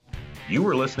You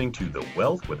are listening to the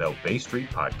Wealth Without Bay Street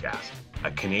podcast,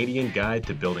 a Canadian guide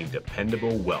to building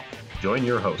dependable wealth. Join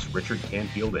your hosts, Richard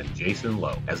Canfield and Jason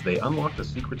Lowe, as they unlock the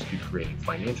secrets to creating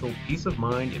financial peace of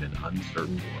mind in an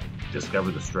uncertain world.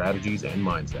 Discover the strategies and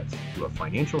mindsets to a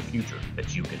financial future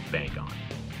that you can bank on.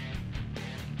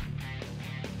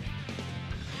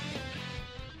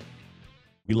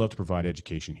 We love to provide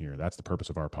education here. That's the purpose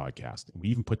of our podcast. We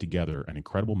even put together an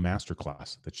incredible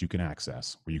masterclass that you can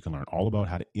access where you can learn all about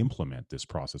how to implement this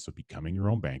process of becoming your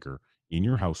own banker in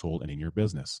your household and in your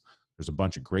business. There's a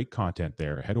bunch of great content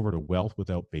there. Head over to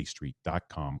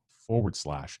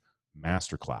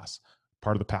wealthwithoutbaystreet.com/masterclass.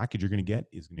 Part of the package you're going to get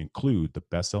is going to include the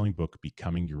best-selling book,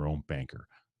 Becoming Your Own Banker.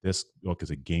 This book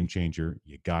is a game changer.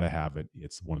 You got to have it.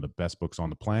 It's one of the best books on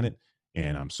the planet.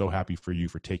 And I'm so happy for you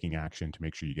for taking action to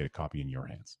make sure you get a copy in your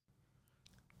hands.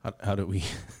 How do we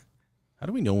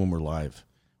know when we're live?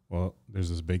 Well, there's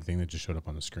this big thing that just showed up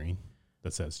on the screen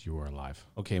that says you are live.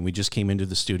 Okay, and we just came into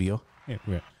the studio.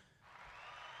 Yeah.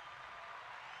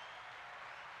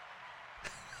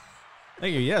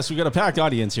 Thank you. Yes, we got a packed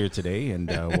audience here today, and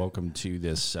welcome to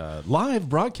this live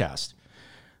broadcast.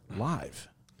 Live.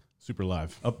 Super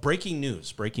live. Breaking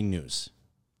news.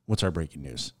 What's our breaking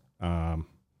news?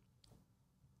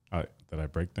 Did I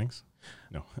break things?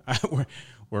 No.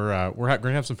 we're going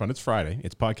to have some fun. It's Friday.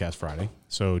 It's Podcast Friday.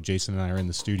 So Jason and I are in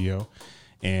the studio,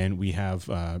 and we have,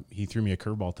 he threw me a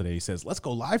curveball today. He says, let's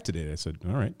go live today. I said,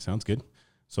 all right, sounds good.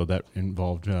 So that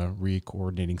involved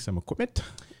re-coordinating some equipment,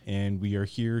 and we are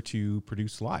here to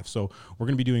produce live. So we're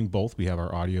going to be doing both. We have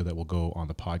our audio that will go on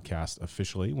the podcast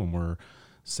officially when we're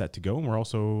set to go, and we're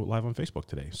also live on Facebook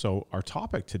today. So our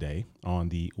topic today on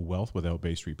the Wealth Without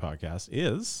Bay Street podcast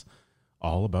is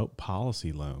all about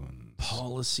policy loans.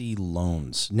 Policy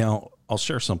loans. Now, I'll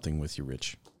share something with you,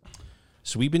 Rich.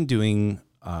 So we've been doing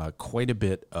quite a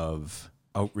bit of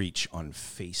outreach on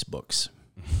Facebooks.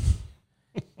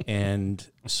 And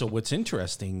so what's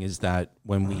interesting is that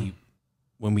when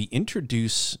we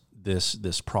introduce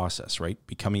this process, right,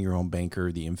 becoming your own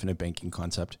banker, the infinite banking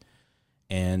concept,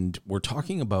 and we're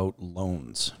talking about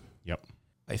loans. Yep.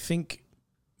 I think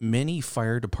many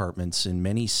fire departments in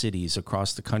many cities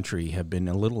across the country have been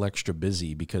a little extra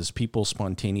busy because people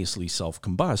spontaneously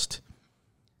self-combust.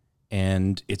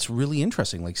 And it's really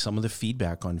interesting. Like, some of the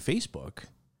feedback on Facebook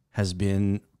has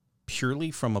been purely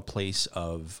from a place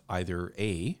of either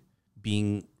A,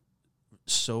 being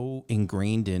so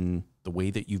ingrained in the way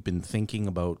that you've been thinking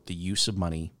about the use of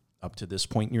money up to this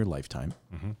point in your lifetime,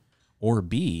 or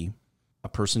B, a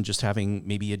person just having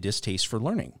maybe a distaste for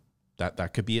learning.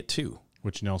 That could be it too.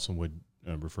 Which Nelson would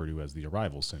refer to as the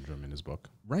arrival syndrome in his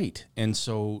book. Right. And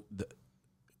so,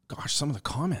 some of the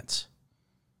comments.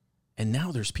 And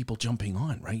now there's people jumping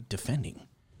on, right, defending.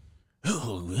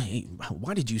 Oh, hey,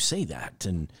 why did you say that?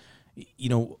 And, you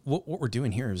know, what we're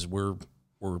doing here is we're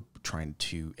trying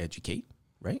to educate,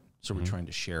 right? So we're trying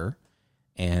to share.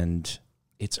 And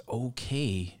it's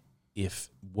okay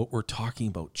if what we're talking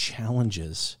about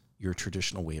challenges your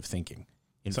traditional way of thinking.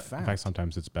 In fact,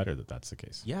 sometimes it's better that that's the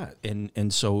case. Yeah,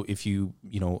 and so if you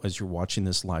as you're watching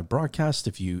this live broadcast,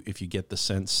 if you get the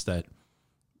sense that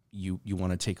you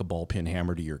want to take a ball peen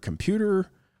hammer to your computer,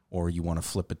 or you want to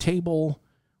flip a table,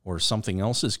 or something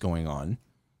else is going on,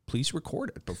 please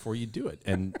record it before you do it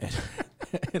and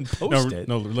post it.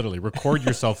 No, literally record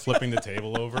yourself flipping the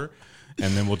table over,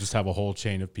 and then we'll just have a whole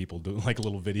chain of people doing like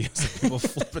little videos of people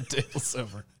flipping tables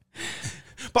over.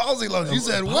 Policy loans. You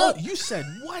said what? You said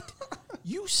what?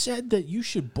 You said that you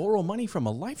should borrow money from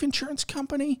a life insurance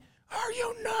company? Are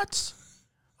you nuts?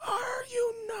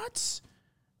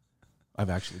 I've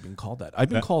actually been called that. I've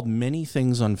been called many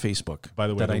things on Facebook, by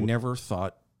the way, that I never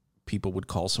thought people would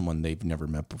call someone they've never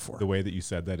met before. The way that you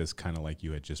said that is kind of like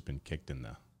you had just been kicked in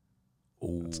the...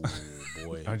 Oh,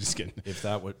 boy. I'm just kidding. If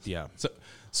that would, yeah.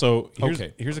 So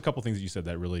here's a couple things that you said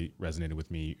that really resonated with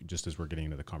me just as we're getting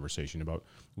into the conversation about,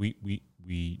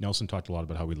 Nelson talked a lot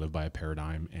about how we live by a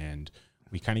paradigm, and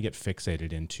we kind of get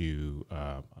fixated into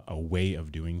a way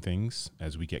of doing things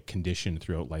as we get conditioned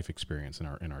throughout life experience in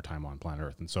our time on planet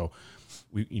Earth. And so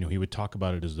he would talk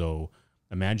about it as though,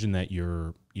 imagine that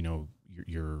you're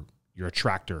a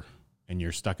tractor and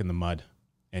you're stuck in the mud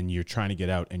and you're trying to get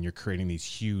out and you're creating these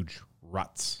huge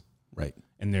ruts. Right.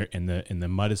 And the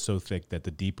mud is so thick that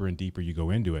the deeper and deeper you go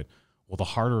into it, well, the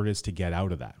harder it is to get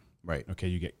out of that. Right. Okay.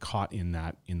 You get caught in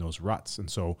those ruts. And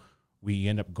so we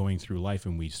end up going through life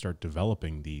and we start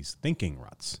developing these thinking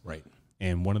ruts. Right.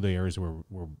 And one of the areas where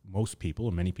most people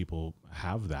and many people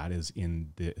have that is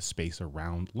in the space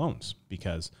around loans,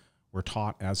 because we're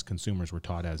taught as consumers, we're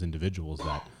taught as individuals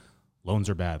that loans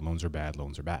are bad, loans are bad,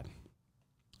 loans are bad.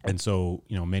 And so,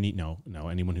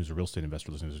 anyone who's a real estate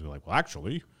investor listening to this is like, well,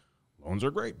 actually, loans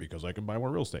are great because I can buy more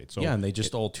real estate. So yeah, and they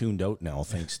just all tuned out now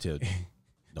thanks to.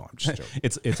 No, I'm just joking.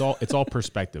 It's all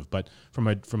perspective, but from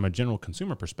a general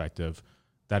consumer perspective,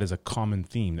 that is a common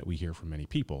theme that we hear from many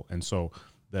people. And so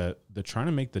the trying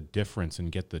to make the difference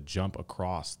and get the jump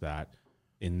across that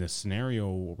in this scenario,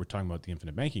 what we're talking about, the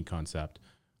infinite banking concept,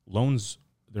 loans,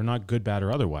 they're not good, bad,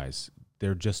 or otherwise.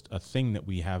 They're just a thing that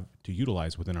we have to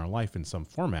utilize within our life in some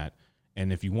format.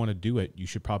 And if you want to do it, you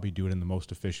should probably do it in the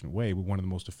most efficient way. One of the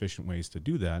most efficient ways to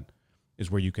do that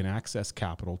is where you can access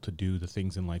capital to do the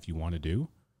things in life you want to do,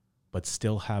 but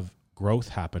still have growth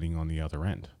happening on the other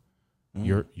end.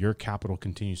 Your capital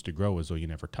continues to grow as though you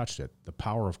never touched it. The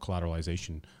power of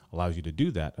collateralization allows you to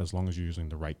do that as long as you're using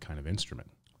the right kind of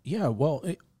instrument. Yeah, well,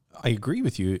 I agree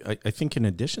with you. I think in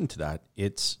addition to that,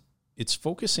 it's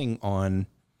focusing on,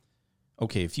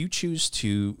 okay, if you choose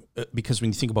to, because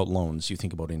when you think about loans, you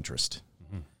think about interest.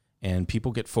 And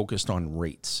people get focused on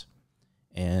rates.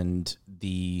 And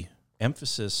the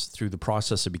emphasis through the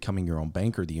process of becoming your own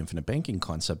banker, the infinite banking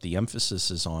concept, the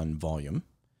emphasis is on volume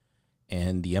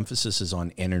and the emphasis is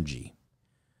on energy.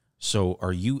 So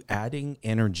are you adding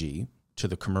energy to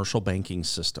the commercial banking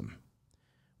system?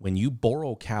 When you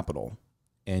borrow capital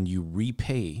and you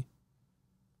repay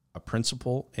a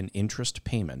principal and interest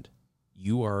payment,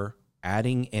 you are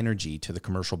adding energy to the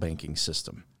commercial banking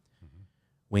system.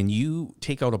 When you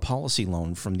take out a policy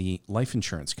loan from the life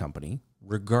insurance company,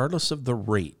 regardless of the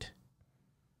rate,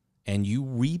 and you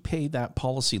repay that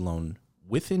policy loan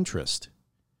with interest,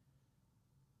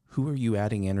 who are you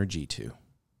adding energy to?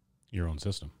 Your own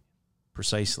system.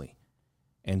 Precisely.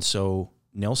 And so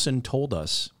Nelson told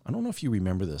us, I don't know if you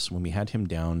remember this, when we had him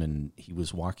down and he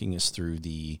was walking us through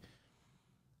the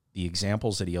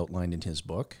examples that he outlined in his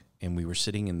book, and we were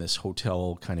sitting in this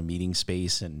hotel kind of meeting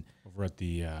space and over at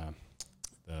the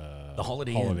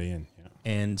Holiday Inn. Yeah.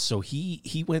 And so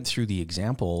he went through the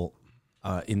example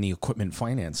in the equipment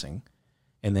financing,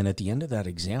 and then at the end of that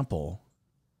example,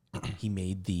 he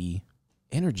made the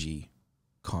energy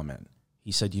comment.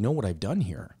 He said, you know what I've done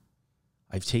here?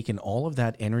 I've taken all of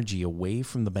that energy away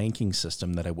from the banking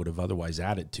system that I would have otherwise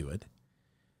added to it,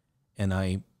 and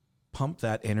I pump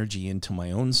that energy into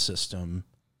my own system,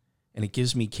 and it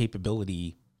gives me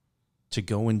capability to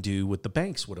go and do what the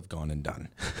banks would have gone and done.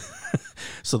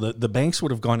 So the banks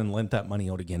would have gone and lent that money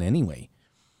out again anyway.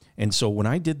 And so when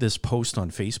I did this post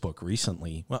on Facebook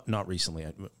recently, well, not recently,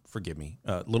 forgive me,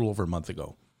 a little over a month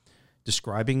ago,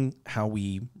 describing how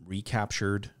we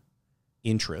recaptured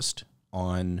interest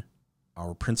on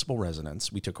our principal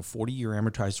residence. We took a 40-year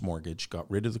amortized mortgage, got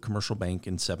rid of the commercial bank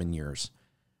in 7 years,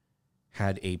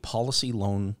 had a policy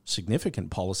loan, significant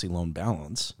policy loan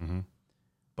balance,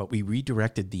 but we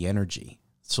redirected the energy.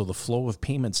 So the flow of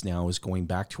payments now is going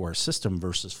back to our system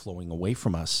versus flowing away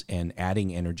from us and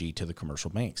adding energy to the commercial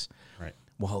banks. Right.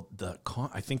 Well,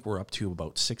 I think we're up to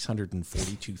about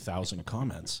 642,000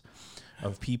 comments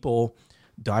of people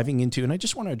diving into, and I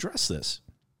just want to address this.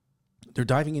 They're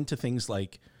diving into things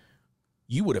like,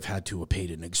 you would have had to have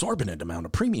paid an exorbitant amount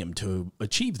of premium to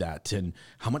achieve that. And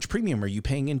how much premium are you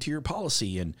paying into your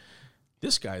policy? And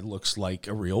this guy looks like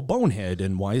a real bonehead.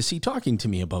 And why is he talking to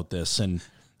me about this? And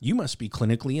you must be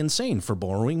clinically insane for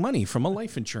borrowing money from a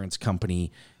life insurance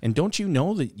company. And don't you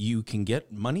know that you can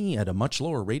get money at a much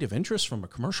lower rate of interest from a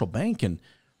commercial bank? And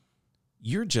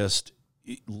you're just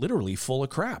literally full of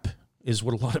crap, is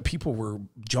what a lot of people were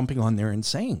jumping on there and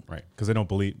saying. Right. Because they don't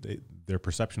believe, their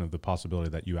perception of the possibility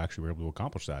that you actually were able to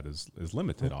accomplish that is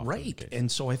limited. Right. And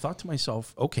so I thought to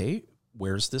myself, okay,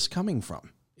 where's this coming from?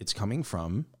 It's coming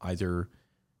from either,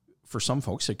 for some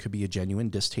folks, it could be a genuine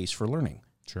distaste for learning.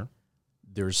 Sure.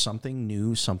 There's something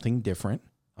new, something different.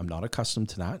 I'm not accustomed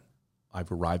to that.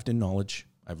 I've arrived in knowledge.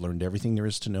 I've learned everything there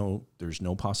is to know. There's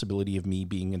no possibility of me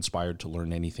being inspired to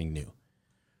learn anything new.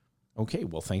 Okay,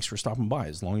 well, thanks for stopping by.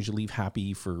 As long as you leave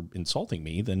happy for insulting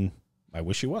me, then I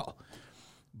wish you well.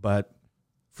 But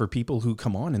for people who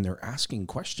come on and they're asking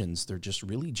questions, they're just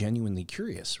really genuinely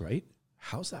curious, right?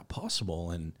 How's that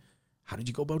possible? And how did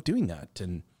you go about doing that?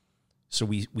 And so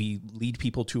we lead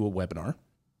people to a webinar,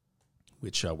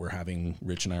 which we're having,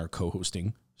 Rich and I are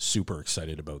co-hosting. Super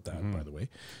excited about that, by the way.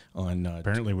 On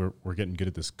apparently we're getting good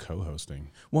at this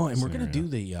co-hosting. Well, and we're going to do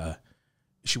the,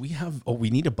 should we have, we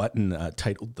need a button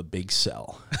titled The Big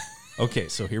Sell. Okay,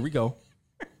 so here we go.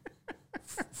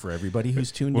 For everybody who's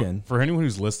tuned in. For anyone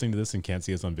who's listening to this and can't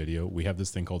see us on video, we have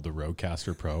this thing called the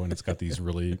Rodecaster Pro, and it's got these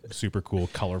really super cool,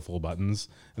 colorful buttons.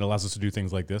 And it allows us to do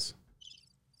things like this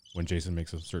when Jason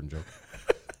makes a certain joke.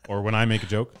 Or when I make a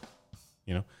joke,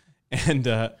 you know.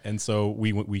 And so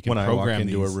we can when program I walk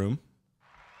into these. a room.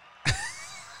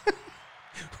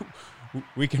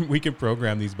 we can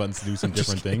program these buttons to do some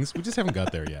different things. We just haven't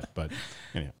got there yet. But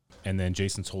anyhow. And then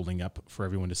Jason's holding up for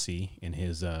everyone to see in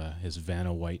his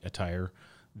Vanna White attire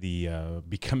the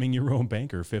Becoming Your Own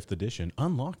Banker 5th edition,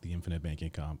 Unlock the Infinite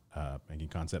Banking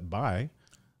Concept by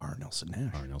R.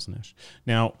 Nelson Nash.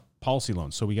 Now, policy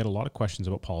loans. So we get a lot of questions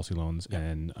about policy loans,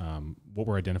 and what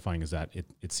we're identifying is that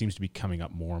it seems to be coming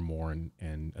up more and more,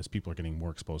 and as people are getting more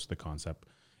exposed to the concept.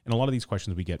 And a lot of these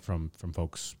questions we get from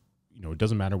folks, it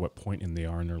doesn't matter what point they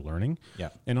are in their learning. Yeah.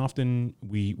 And often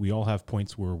we all have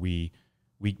points where we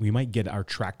might get our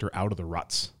tractor out of the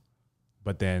ruts,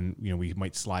 but then, we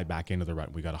might slide back into the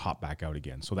rut. We got to hop back out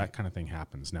again. So that kind of thing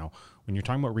happens. Now, when you're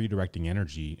talking about redirecting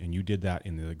energy, and you did that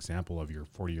in the example of your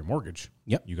 40-year mortgage,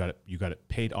 yep. you got it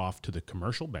paid off to the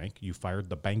commercial bank. You fired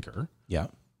the banker, yeah,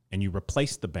 and you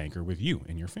replaced the banker with you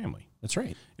and your family. That's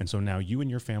right. And so now you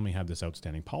and your family have this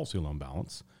outstanding policy loan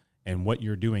balance, and what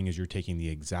you're doing is you're taking the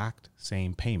exact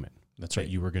same payment. That's right.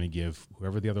 That you were going to give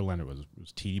whoever the other lender was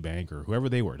TD Bank or whoever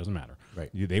they were, it doesn't matter.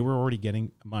 Right. They were already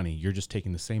getting money. You're just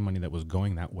taking the same money that was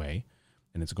going that way,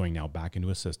 and it's going now back into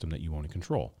a system that you own and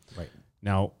control. Right.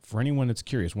 Now, for anyone that's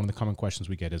curious, one of the common questions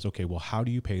we get is, okay, well, how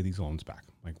do you pay these loans back?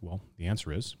 Like, well, the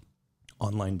answer is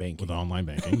online banking. With online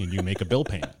banking, and you make a bill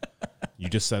payment. You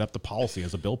just set up the policy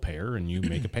as a bill payer, and you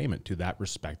make a payment to that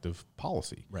respective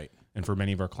policy. Right. And for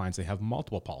many of our clients, they have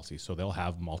multiple policies, so they'll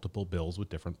have multiple bills with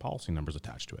different policy numbers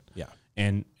attached to it. Yeah.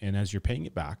 And as you're paying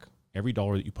it back, every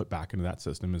dollar that you put back into that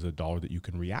system is a dollar that you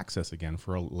can reaccess again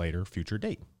for a later future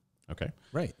date. Okay.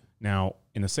 Right. Now,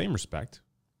 in the same respect,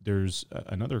 there's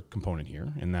another component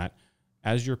here in that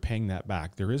as you're paying that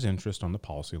back, there is interest on the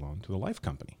policy loan to the life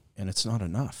company. And it's not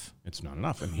enough. It's not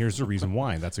enough. And here's the reason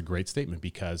why. That's a great statement,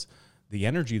 because the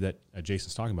energy that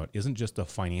Jason's talking about isn't just the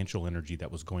financial energy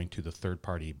that was going to the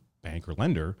third-party bank or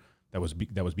lender that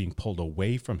was being pulled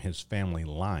away from his family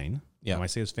line. Yeah. When I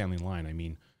say his family line, I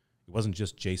mean it wasn't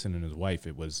just Jason and his wife.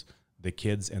 It was the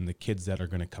kids and the kids that are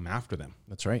going to come after them.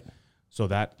 That's right. So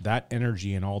that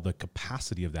energy and all the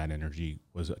capacity of that energy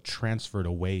was transferred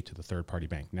away to the third-party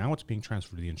bank. Now it's being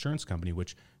transferred to the insurance company,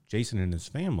 which Jason and his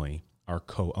family are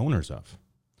co-owners of.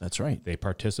 That's right. They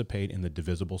participate in the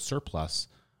divisible surplus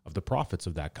of the profits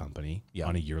of that company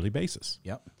on a yearly basis.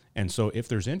 Yep. And so if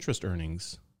there's interest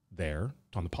earnings there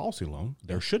on the policy loan,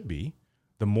 there should be.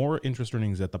 The more interest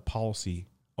earnings that the policy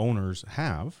owners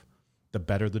have, the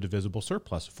better the divisible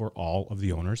surplus for all of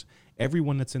the owners.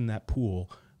 Everyone that's in that pool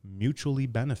mutually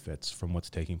benefits from what's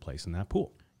taking place in that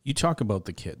pool. You talk about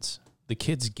the kids. The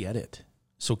kids get it.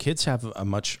 So kids have a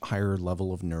much higher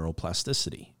level of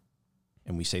neuroplasticity.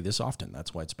 And we say this often.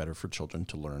 That's why it's better for children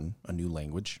to learn a new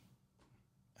language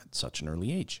at such an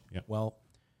early age. Yep. Well,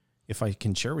 if I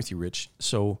can share with you, Rich,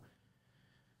 so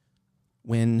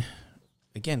when,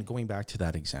 again, going back to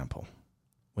that example,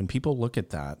 when people look at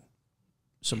that,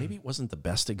 so maybe it wasn't the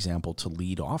best example to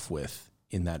lead off with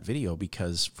in that video,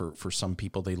 because for some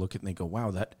people, they look at it and they go,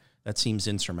 wow, that seems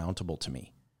insurmountable to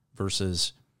me,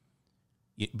 versus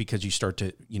because you start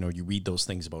to, you read those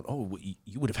things about, oh,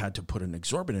 you would have had to put an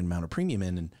exorbitant amount of premium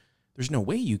in, and there's no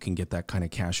way you can get that kind of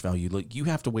cash value. Like, you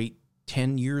have to wait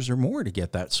 10 years or more to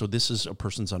get that. So this is a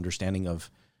person's understanding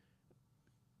of,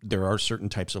 there are certain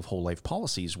types of whole life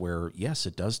policies where, yes,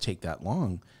 it does take that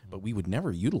long, but we would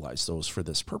never utilize those for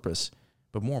this purpose.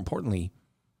 But more importantly,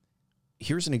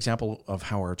 here's an example of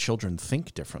how our children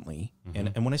think differently. Mm-hmm.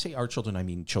 And when I say our children, I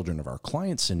mean children of our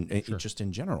clients and Sure. just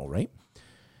in general, right?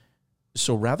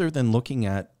 So rather than looking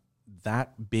at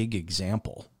that big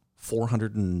example,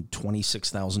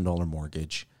 $426,000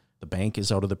 mortgage, the bank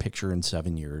is out of the picture in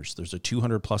 7 years, there's a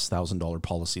 $200,000+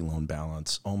 policy loan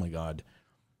balance. Oh my God,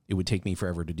 it would take me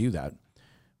forever to do that.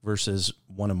 Versus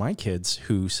one of my kids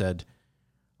who said,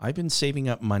 I've been saving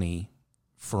up money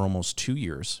for almost 2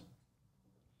 years.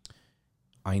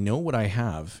 I know what I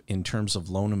have in terms of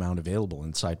loan amount available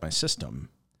inside my system.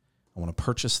 I want to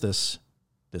purchase this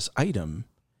item.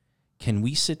 Can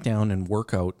we sit down and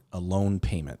work out a loan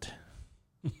payment?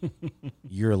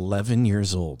 You're 11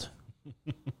 years old.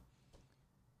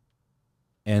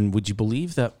 And would you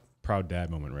believe that? Proud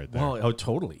dad moment right there. Well, oh,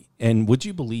 totally. And would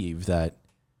you believe that?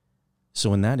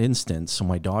 So in that instance, so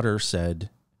my daughter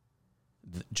said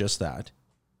just that,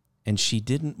 and she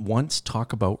didn't once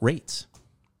talk about rates.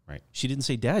 Right. She didn't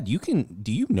say, Dad,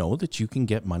 do you know that you can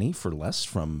get money for less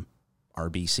from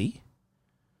RBC?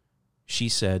 She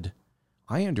said,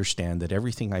 I understand that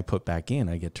everything I put back in,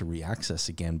 I get to reaccess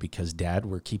again because, Dad,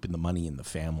 we're keeping the money in the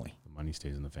family. The money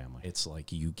stays in the family. It's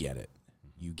like, you get it.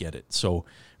 You get it. So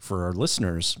for our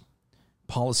listeners,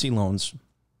 policy loans,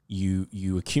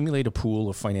 you accumulate a pool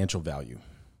of financial value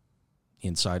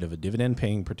inside of a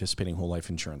dividend-paying, participating whole life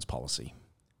insurance policy.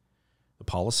 The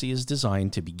policy is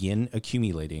designed to begin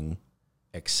accumulating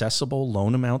accessible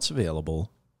loan amounts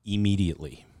available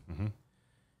immediately. Mm-hmm.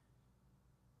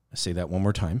 I say that one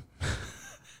more time.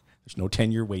 There's no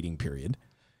 10-year waiting period.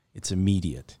 It's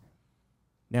immediate.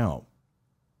 Now,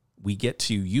 we get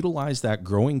to utilize that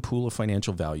growing pool of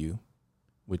financial value,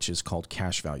 which is called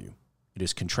cash value. It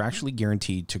is contractually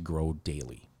guaranteed to grow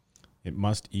daily. It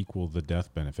must equal the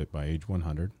death benefit by age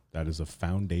 100. That is a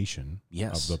foundation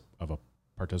Yes. of a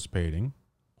participating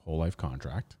whole life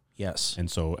contract. Yes. And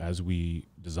so as we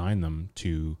design them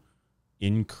to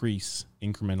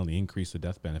incrementally increase the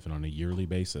death benefit on a yearly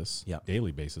basis, Yeah.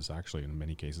 daily basis, actually, in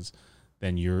many cases,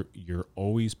 then you're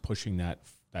always pushing that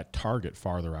target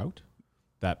farther out.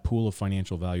 That pool of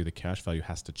financial value, the cash value,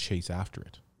 has to chase after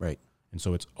it. Right. And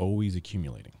so it's always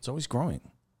accumulating. It's always growing.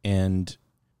 And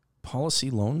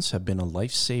policy loans have been a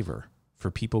lifesaver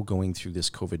for people going through this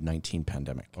COVID-19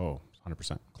 pandemic. Oh,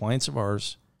 100%. Clients of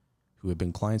ours who have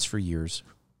been clients for years,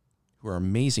 who are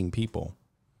amazing people,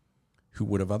 who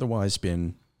would have otherwise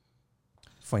been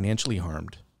financially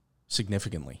harmed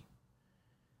significantly,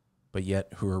 but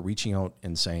yet who are reaching out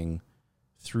and saying,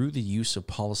 through the use of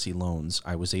policy loans,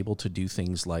 I was able to do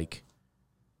things like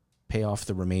pay off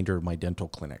the remainder of my dental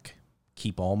clinic,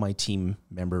 keep all my team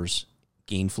members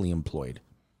gainfully employed,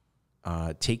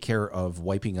 take care of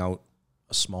wiping out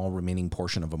a small remaining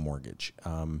portion of a mortgage,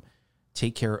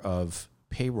 take care of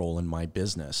payroll in my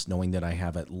business, knowing that I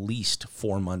have at least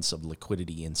 4 months of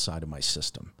liquidity inside of my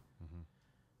system. Mm-hmm.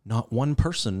 Not one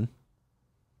person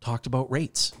talked about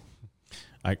rates.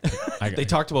 They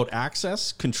talked about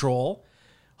access, control,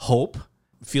 hope,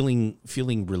 feeling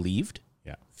relieved,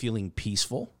 feeling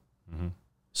peaceful. Mm-hmm.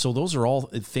 So those are all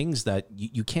things that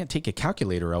you can't take a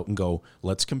calculator out and go,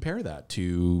 let's compare that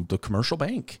to the commercial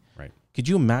bank. Right. Could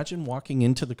you imagine walking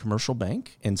into the commercial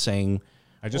bank and saying,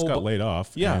 I just got laid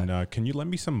off. Yeah. And can you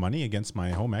lend me some money against my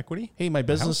home equity? hey, my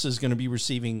business is going to be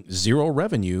receiving zero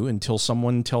revenue until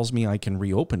someone tells me I can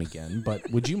reopen again, but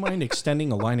would you mind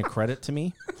extending a line of credit to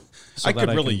me so I that could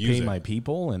I really can use pay it. my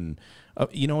people? And,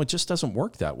 it just doesn't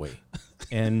work that way.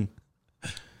 And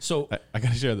so I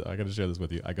gotta share this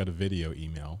with you. I got a video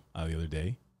email the other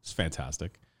day. It's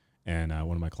fantastic, and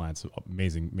one of my clients,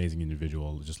 amazing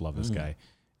individual, just love this guy.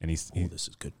 And this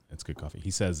is good. It's good coffee.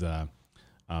 He says,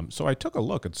 so I took a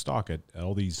look at stock at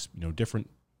all these different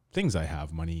things I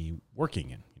have money working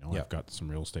in. I've got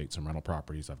some real estate, some rental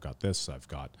properties. I've got this. I've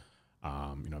got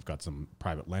I've got some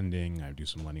private lending. I do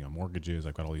some lending on mortgages.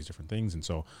 I've got all these different things. And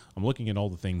so I'm looking at all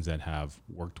the things that have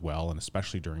worked well, and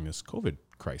especially during this COVID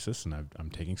crisis, and I'm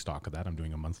taking stock of that. I'm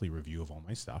doing a monthly review of all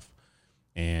my stuff.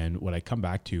 And what I come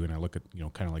back to, and I look at,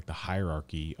 kind of like the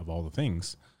hierarchy of all the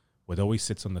things, what always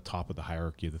sits on the top of the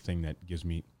hierarchy of the thing that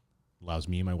allows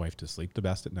me and my wife to sleep the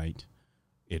best at night.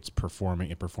 It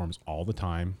performs all the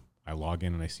time. I log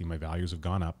in and I see my values have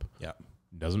gone up. Yeah.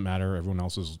 Doesn't matter. Everyone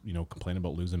else is, complaining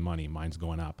about losing money. Mine's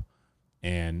going up.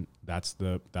 And that's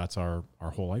our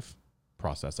whole life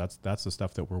process. That's the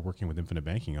stuff that we're working with Infinite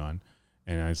Banking on.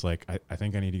 And I was like, I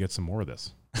think I need to get some more of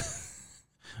this.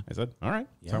 I said, all right,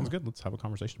 sounds good. Let's have a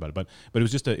conversation about it. But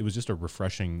it was just a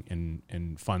refreshing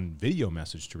and fun video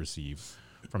message to receive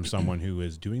from someone who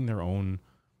is doing their own,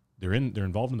 they're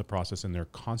involved in the process, and they're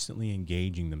constantly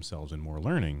engaging themselves in more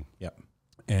learning. Yep.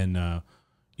 And,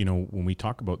 when we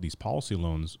talk about these policy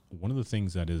loans, one of the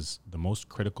things that is the most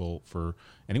critical for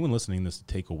anyone listening to this to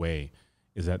take away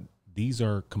is that these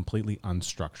are completely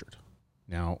unstructured.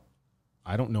 Now,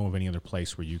 I don't know of any other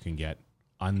place where you can get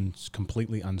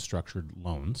completely unstructured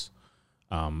loans,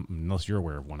 unless you're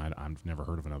aware of one. I've never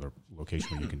heard of another location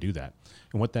where you can do that.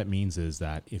 And what that means is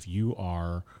that if you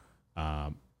are,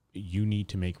 you need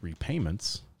to make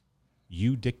repayments,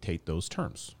 you dictate those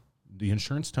terms. The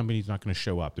insurance company is not going to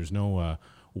show up. There's no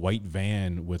white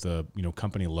van with a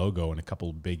company logo and a couple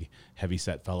of big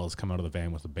heavy-set fellows come out of the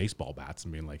van with the baseball bats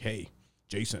and being like, "Hey,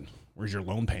 Jason, where's your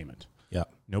loan payment?" Yeah.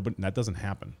 No, but that doesn't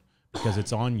happen because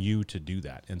it's on you to do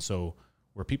that. And so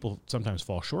where people sometimes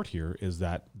fall short here is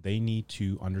that they need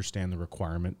to understand the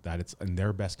requirement that it's in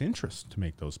their best interest to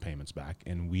make those payments back.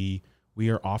 And we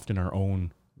are often our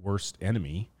own worst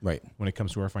enemy, Right. when it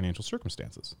comes to our financial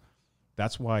circumstances.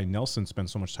 That's why Nelson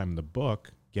spends so much time in the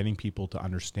book getting people to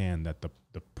understand that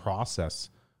the process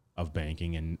of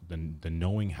banking and the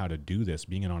knowing how to do this,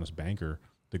 being an honest banker,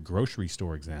 the grocery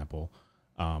store example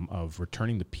of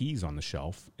returning the peas on the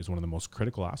shelf is one of the most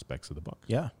critical aspects of the book.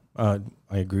 Yeah. I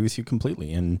agree with you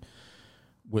completely. And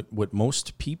what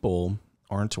most people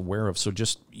aren't aware of, so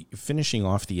just finishing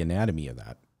off the anatomy of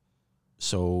that.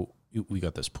 So we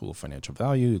got this pool of financial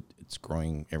value. It's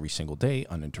growing every single day,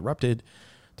 uninterrupted.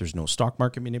 There's no stock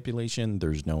market manipulation.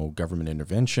 There's no government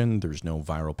intervention. There's no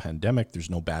viral pandemic. There's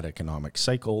no bad economic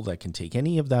cycle that can take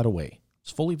any of that away.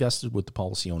 It's fully vested with the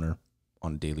policy owner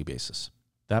on a daily basis.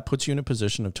 That puts you in a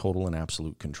position of total and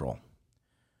absolute control.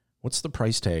 What's the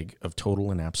price tag of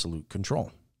total and absolute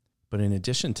control? But in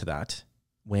addition to that,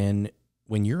 when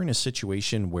you're in a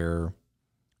situation where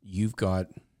you've got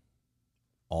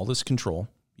all this control,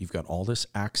 you've got all this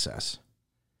access,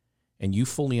 and you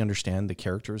fully understand the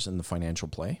characters in the financial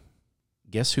play,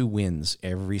 guess who wins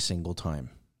every single time?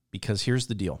 Because here's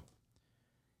the deal.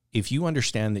 If you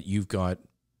understand that you've got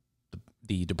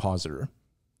the depositor,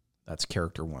 that's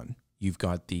character one. You've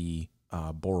got the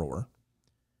borrower.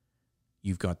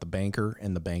 You've got the banker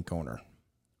and the bank owner.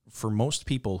 For most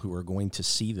people who are going to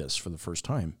see this for the first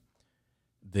time,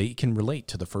 they can relate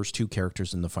to the first two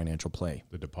characters in the financial play.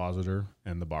 The depositor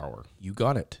and the borrower. You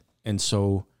got it. And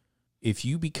so if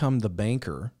you become the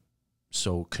banker,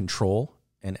 so control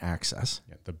and access.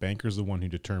 Yeah, the banker's the one who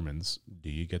determines, do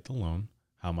you get the loan?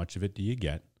 How much of it do you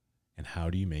get? And how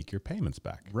do you make your payments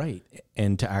back? Right.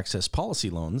 And to access policy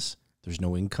loans, there's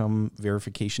no income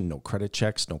verification, no credit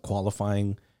checks, no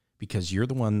qualifying, because you're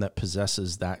the one that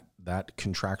possesses that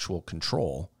contractual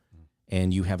control,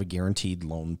 and you have a guaranteed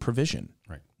loan provision.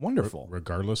 Right. Wonderful.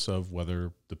 Regardless of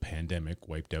whether the pandemic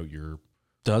wiped out your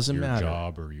Doesn't matter.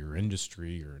 job or your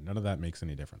industry, or none of that makes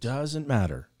any difference. Doesn't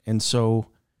matter. And so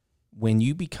when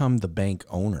you become the bank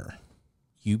owner,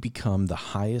 you become the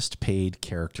highest paid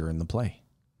character in the play.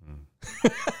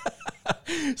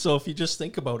 So if you just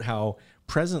think about how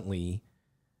presently,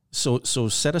 so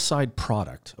set aside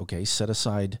product, okay? Set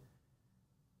aside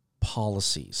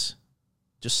policies.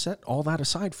 Just set all that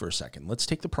aside for a second. Let's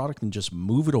take the product and just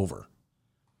move it over.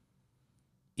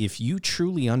 If you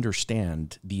truly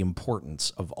understand the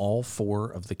importance of all four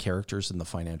of the characters in the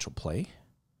financial play,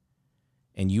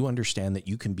 and you understand that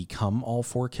you can become all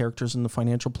four characters in the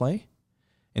financial play,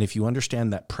 and if you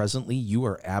understand that presently you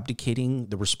are abdicating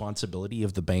the responsibility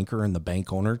of the banker and the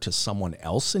bank owner to someone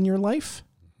else in your life,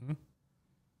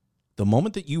 the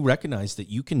moment that you recognize that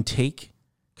you can take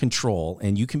control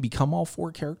and you can become all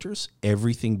four characters,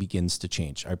 everything begins to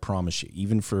change. I promise you.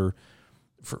 Even for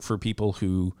people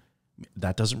who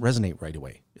that doesn't resonate right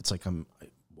away. It's like,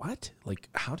 what? Like,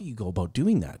 how do you go about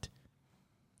doing that?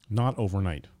 Not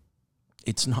overnight.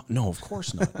 It's not. No, of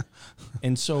course not.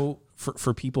 And so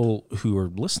for people who are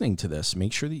listening to this,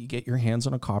 make sure that you get your hands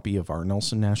on a copy of R.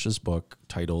 Nelson Nash's book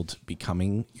titled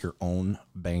Becoming Your Own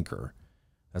Banker.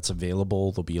 That's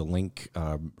available. There'll be a link.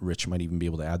 Rich might even be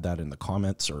able to add that in the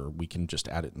comments, or we can just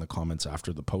add it in the comments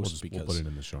after the post, We'll put it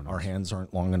in the show notes. Our hands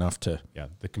aren't long enough to. Yeah,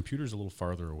 the computer's a little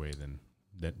farther away than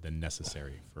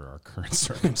necessary for our current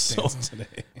circumstance today.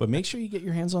 But make sure you get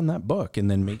your hands on that book,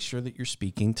 and then make sure that you're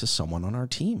speaking to someone on our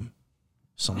team,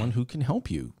 someone who can help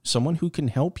you, someone who can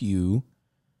help you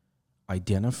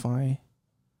identify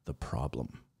the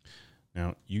problem.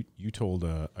 Now, you told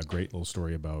a great little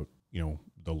story about,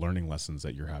 the learning lessons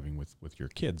that you're having with your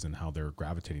kids and how they're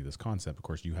gravitating to this concept. Of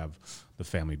course, you have the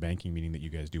family banking meeting that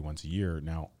you guys do once a year.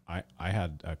 Now, I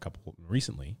had a couple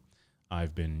recently.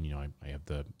 I've been, I have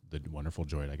the wonderful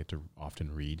joy that I get to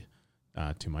often read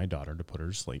to my daughter to put her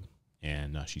to sleep.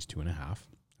 And she's 2.5.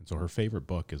 And so her favorite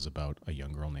book is about a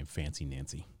young girl named Fancy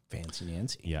Nancy. Fancy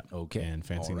Nancy? Yeah. Okay. And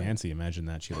Fancy Nancy, imagine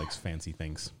that. She likes fancy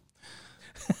things.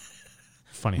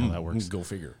 Funny how that works. Go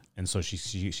figure. And so she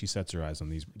sets her eyes on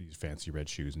these fancy red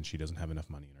shoes, and she doesn't have enough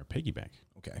money in her piggy bank.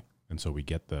 Okay. And so we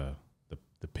get the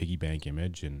piggy bank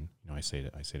image, and I say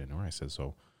to Nora, I said,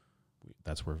 so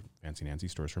that's where Fancy Nancy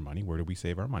stores her money. Where do we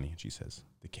save our money? And she says,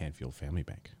 the Canfield Family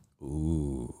Bank.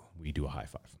 Ooh. We do a high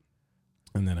five.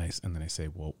 And then I say,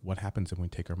 well, what happens if we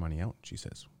take our money out? She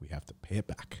says, we have to pay it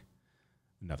back.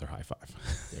 Another high five.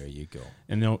 There you go.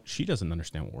 And no, she doesn't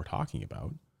understand what we're talking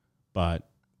about, but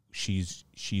she's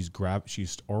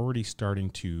already starting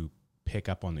to pick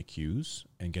up on the cues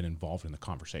and get involved in the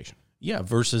conversation. Yeah,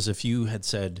 versus if you had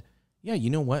said, yeah, you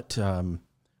know what,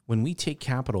 when we take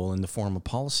capital in the form of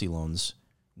policy loans,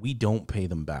 we don't pay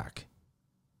them back.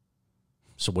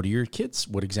 So what are your kids?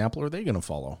 What example are they going to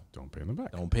follow? Don't pay them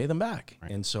back. Don't pay them back.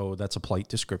 Right. And so that's a polite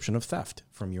description of theft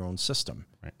from your own system.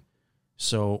 Right.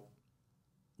 So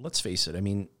let's face it. I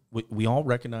mean, we all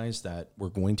recognize that we're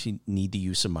going to need to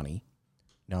use some money.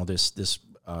 Now, this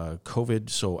COVID,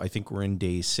 so I think we're in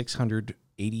day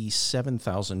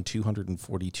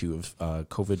 687,242 of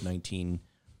COVID-19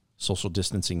 social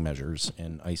distancing measures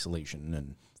and isolation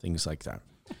and things like that.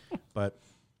 But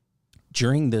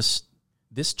during this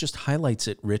just highlights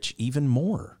it, Rich, even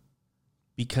more.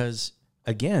 Because,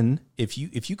 again, if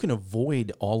you can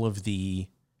avoid all of the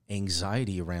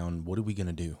anxiety around what are we going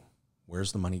to do?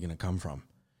 Where's the money going to come from?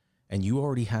 and you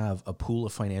already have a pool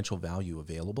of financial value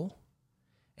available,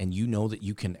 and you know that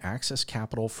you can access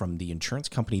capital from the insurance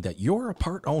company that you're a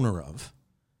part owner of,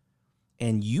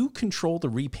 and you control the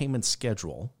repayment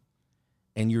schedule,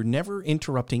 and you're never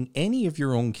interrupting any of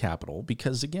your own capital,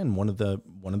 because again, one of the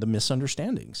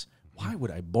misunderstandings, why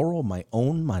would I borrow my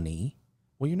own money?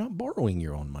 Well, you're not borrowing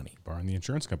your own money. Borrowing the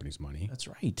insurance company's money. That's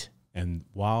right. And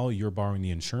while you're borrowing the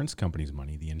insurance company's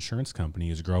money, the insurance company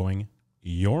is growing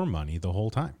your money the whole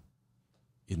time.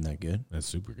 Isn't that good? That's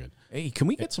super good. Hey, can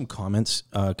we get some comments?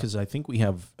 Because I think we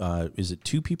have, is it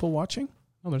 2 people watching?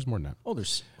 No, there's more than that. Oh,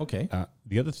 there's, okay.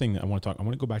 The other thing I want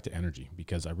to go back to energy,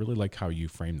 because I really like how you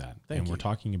frame that. Thank We're you.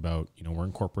 talking about, we're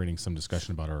incorporating some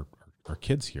discussion about our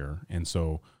kids here. And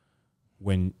so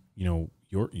when, you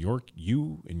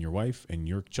and your wife and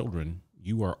your children,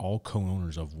 you are all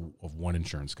co-owners of one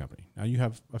insurance company. Now you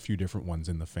have a few different ones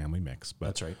in the family mix, but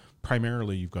That's right.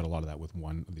 primarily you've got a lot of that with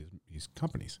one of these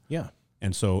companies. Yeah.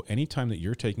 And so anytime that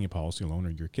you're taking a policy loan or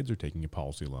your kids are taking a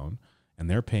policy loan and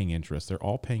they're paying interest, they're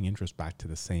all paying interest back to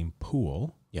the same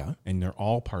pool. Yeah. And they're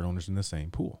all part owners in the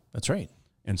same pool. That's right.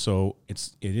 And so it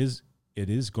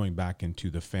is going back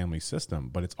into the family system,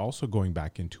 but it's also going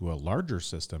back into a larger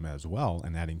system as well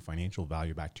and adding financial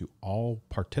value back to all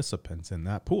participants in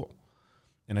that pool.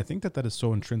 And I think that is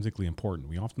so intrinsically important.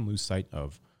 We often lose sight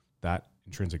of that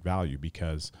intrinsic value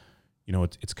because,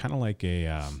 it's kind of like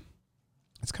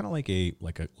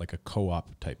a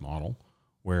co-op type model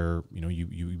where,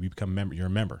 you become a member, you're a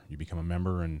member, you become a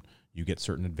member and you get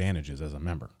certain advantages as a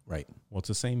member. Right. Well, it's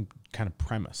the same kind of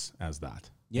premise as that.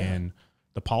 Yeah. And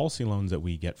the policy loans that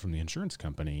we get from the insurance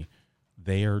company,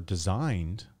 they are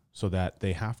designed so that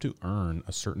they have to earn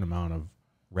a certain amount of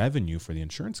revenue for the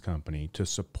insurance company to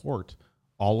support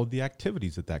all of the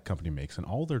activities that company makes, and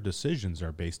all their decisions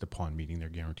are based upon meeting their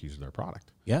guarantees of their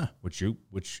product. Yeah. Which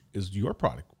is your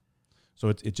product. So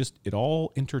it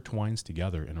all intertwines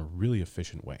together in a really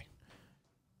efficient way.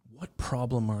 What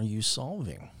problem are you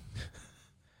solving?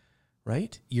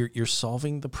 Right? You're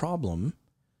solving the problem,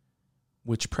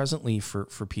 which presently for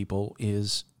people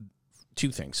is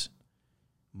 2 things.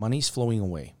 Money's flowing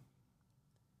away.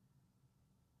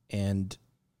 And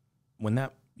when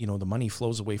that, the money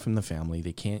flows away from the family,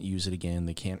 they can't use it again,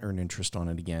 they can't earn interest on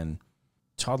it again.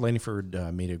 Todd Langford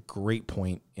made a great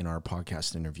point in our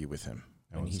podcast interview with him.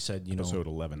 And he said, episode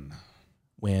 11.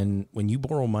 When you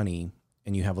borrow money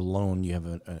and you have a loan, you have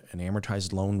an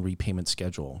amortized loan repayment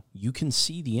schedule, you can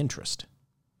see the interest.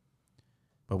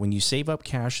 But when you save up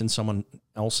cash in someone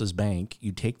else's bank,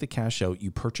 you take the cash out,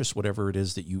 you purchase whatever it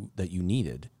is that you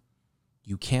needed,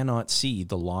 you cannot see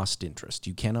the lost interest.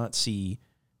 You cannot see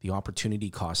the opportunity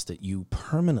cost that you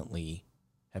permanently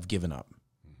have given up.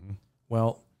 Mm-hmm.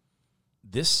 Well,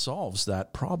 this solves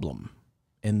that problem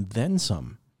and then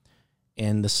some.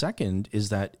 And the second is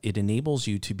that it enables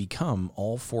you to become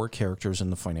all 4 characters in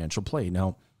the financial play.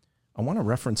 Now, I want to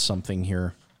reference something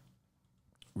here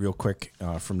real quick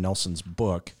from Nelson's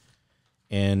book,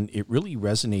 and it really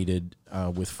resonated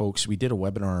with folks. We did a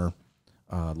webinar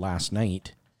last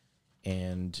night,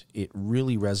 and it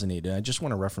really resonated. I just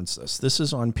want to reference this. This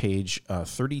is on page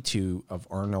 32 of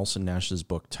R. Nelson Nash's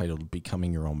book titled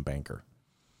Becoming Your Own Banker.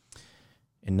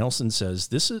 And Nelson says,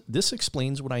 this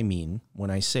explains what I mean when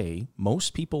I say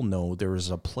most people know there is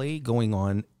a play going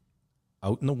on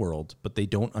out in the world, but they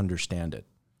don't understand it.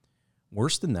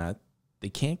 Worse than that, they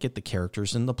can't get the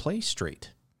characters in the play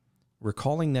straight.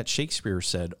 Recalling that Shakespeare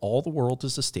said, all the world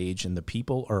is a stage and the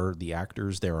people are the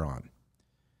actors thereon.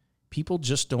 People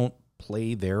just don't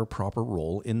play their proper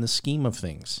role in the scheme of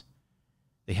things.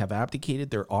 They have abdicated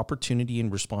their opportunity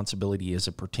and responsibility as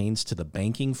it pertains to the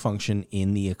banking function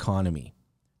in the economy.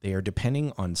 They are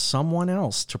depending on someone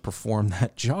else to perform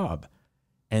that job.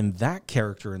 And that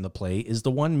character in the play is the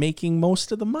one making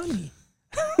most of the money.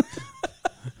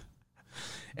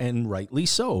 And rightly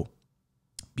so,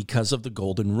 because of the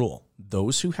golden rule.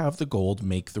 Those who have the gold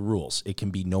make the rules. It can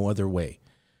be no other way.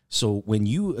 So when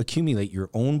you accumulate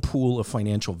your own pool of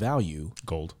financial value...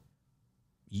 Gold.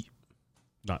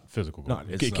 Not physical gold.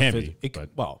 It can be.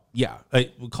 Well, yeah,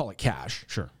 we'll call it cash.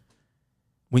 Sure.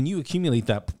 When you accumulate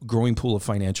that growing pool of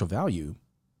financial value,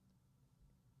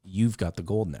 you've got the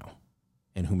gold now.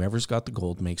 And whomever's got the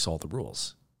gold makes all the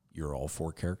rules. You're all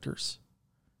 4 characters.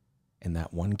 And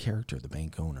that one character, the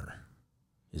bank owner,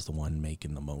 is the one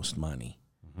making the most money.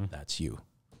 Mm-hmm. That's you.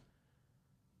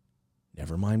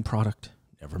 Never mind product.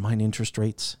 Never mind interest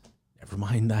rates. Never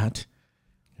mind that.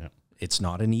 Yeah. It's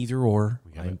not an either or.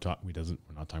 We're not talking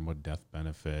about death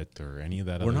benefit or any of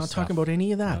that. We're not talking about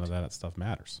any of that. None of that stuff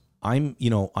matters. I'm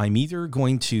either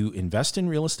going to invest in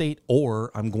real estate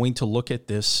or I'm going to look at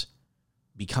this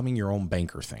becoming your own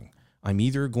banker thing. I'm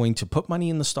either going to put money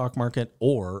in the stock market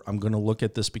or I'm going to look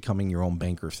at this becoming your own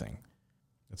banker thing.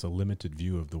 It's a limited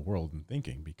view of the world and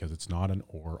thinking, because it's not an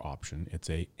or option. It's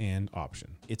a and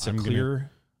option. It's I'm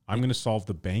going to solve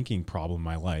the banking problem in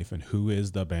my life, and who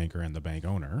is the banker and the bank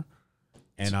owner.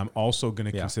 And I'm also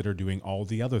going to consider doing all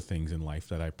the other things in life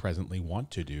that I presently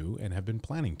want to do and have been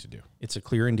planning to do. It's a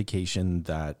clear indication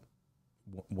that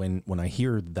when I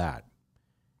hear that,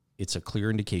 it's a clear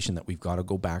indication that we've got to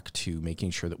go back to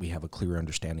making sure that we have a clear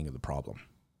understanding of the problem.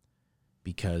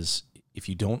 Because if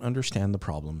you don't understand the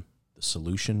problem, the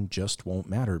solution just won't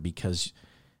matter. Because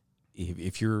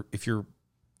if you're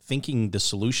thinking the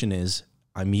solution is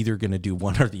I'm either going to do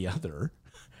one or the other,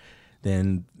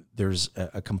 then there's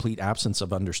a complete absence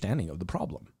of understanding of the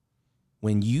problem.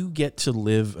 When you get to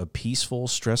live a peaceful,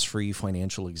 stress-free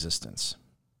financial existence,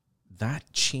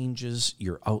 that changes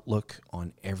your outlook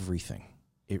on everything.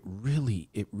 It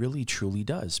really truly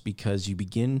does, because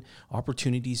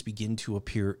opportunities begin to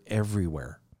appear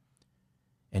everywhere.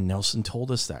 And Nelson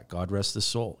told us that, God rest his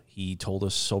soul. He told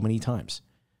us so many times,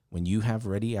 when you have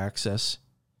ready access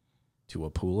to a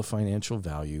pool of financial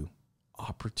value,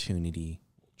 opportunity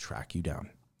will track you down.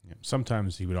 Yeah.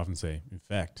 Sometimes he would often say, in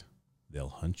fact, they'll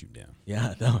hunt you down.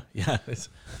 Yeah, no, yeah.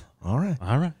 All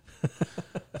right.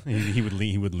 he would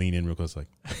lean in real close, like,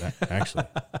 actually,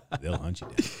 they'll hunt you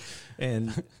down.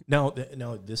 And now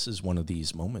this is one of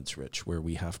these moments, Rich, where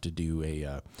we have to do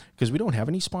because we don't have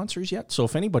any sponsors yet. So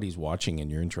if anybody's watching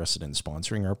and you're interested in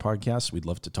sponsoring our podcast, we'd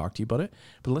love to talk to you about it.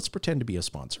 But let's pretend to be a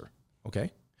sponsor,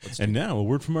 okay? And now a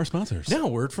word from our sponsors.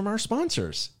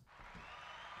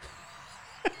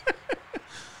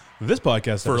 This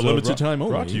podcast for a limited time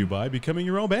only, brought to you by Becoming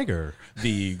Your Own Banker,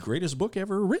 the greatest book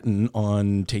ever written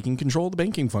on taking control of the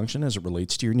banking function as it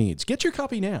relates to your needs. Get your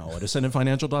copy now at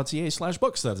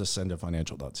ascendantfinancial.ca/books. That's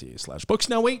ascendantfinancial.ca/books.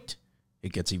 Now wait,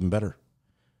 it gets even better.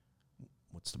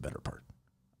 What's the better part?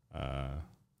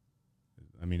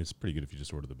 I mean, it's pretty good if you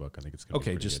just order the book. I think it's going to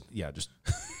be pretty good. Just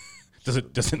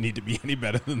does it need to be any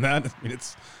better than that? I mean,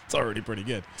 it's already pretty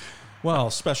good.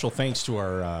 Well, special thanks to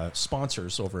our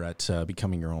sponsors over at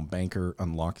Becoming Your Own Banker,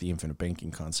 Unlock the Infinite Banking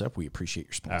Concept. We appreciate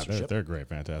your sponsorship. They're great.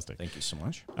 Fantastic. Thank you so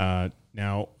much.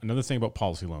 Now, another thing about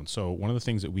policy loans. So one of the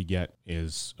things that we get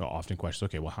is often questions,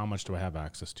 okay, well, how much do I have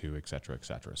access to, et cetera, et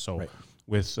cetera. So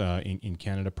with in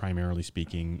Canada, primarily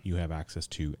speaking, you have access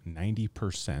to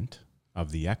 90%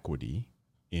 of the equity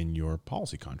in your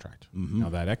policy contract. Mm-hmm. Now,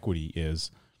 that equity is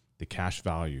the cash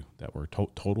value that we're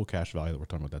total cash value that we're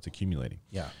talking about that's accumulating.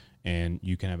 Yeah. And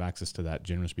you can have access to that,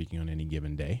 generally speaking, on any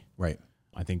given day. Right.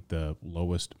 I think the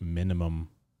lowest minimum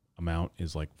amount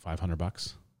is like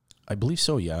 $500. I believe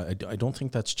so. Yeah. I don't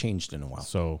think that's changed in a while.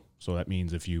 So that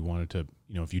means if you wanted to,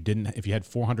 if you had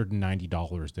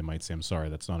 $490, they might say, I'm sorry,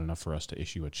 that's not enough for us to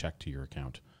issue a check to your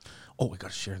account. Oh, I got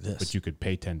to share this. But you could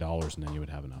pay $10 and then you would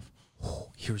have enough.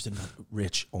 Oh, here's another,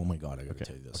 Rich. Oh my God. I got to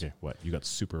tell you this. Okay. What? You got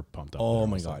super pumped up. Oh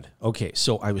my God. Okay.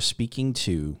 So I was speaking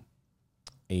to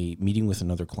a meeting with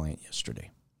another client yesterday.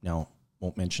 Now,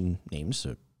 won't mention names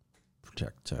to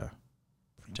protect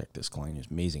this client. He's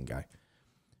an amazing guy.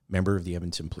 Member of the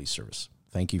Edmonton Police Service.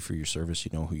 Thank you for your service.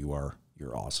 You know who you are.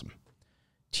 You're awesome.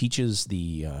 Teaches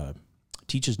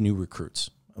new recruits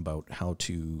about how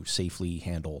to safely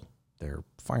handle their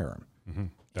firearm. Mm-hmm.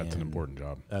 That's an important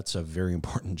job. That's a very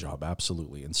important job,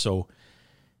 absolutely. And so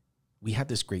we had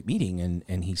this great meeting,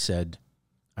 and he said,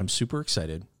 I'm super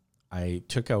excited. I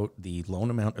took out the loan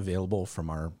amount available from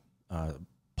our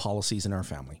policies in our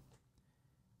family,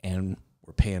 and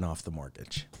we're paying off the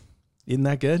mortgage. Isn't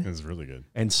that good? It's really good.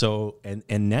 And so,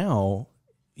 and now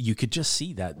you could just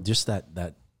see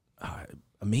that,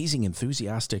 amazing,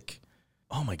 enthusiastic,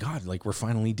 oh my God, like we're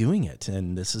finally doing it.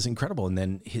 And this is incredible. And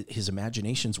then his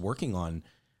imagination's working on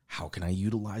how can I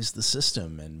utilize the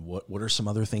system and what are some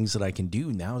other things that I can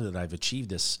do now that I've achieved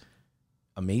this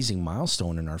amazing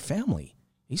milestone in our family.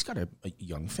 He's got a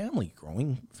young family,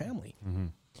 growing family. Mm-hmm.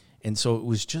 And so it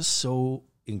was just so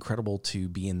incredible to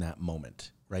be in that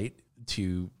moment, right?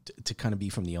 To kind of be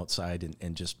from the outside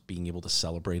and just being able to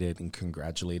celebrate it and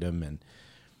congratulate him. And,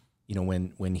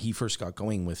 when he first got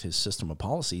going with his system of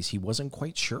policies, he wasn't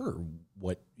quite sure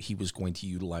what he was going to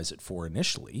utilize it for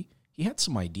initially. He had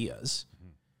some ideas,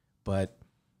 but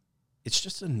it's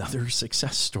just another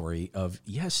success story of,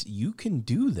 yes, you can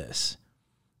do this.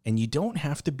 And you don't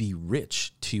have to be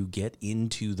rich to get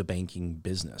into the banking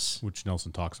business, which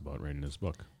Nelson talks about right in his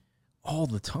book all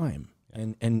the time. Yeah.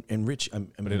 And Rich,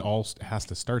 but it all has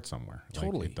to start somewhere.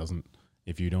 Totally, it doesn't.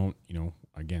 If you don't,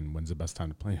 again, when's the best time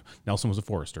to plant? Nelson was a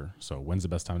forester, so when's the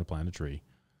best time to plant a tree?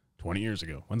 20 years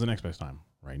ago. When's the next best time?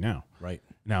 right now. Right.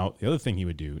 Now, the other thing he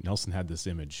would do, Nelson had this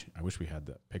image. I wish we had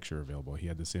the picture available. He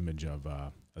had this image of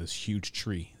this huge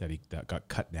tree that got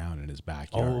cut down in his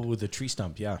backyard. Oh, with the tree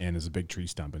stump, yeah. And there's a big tree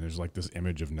stump. And there's like this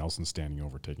image of Nelson standing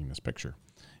over taking this picture.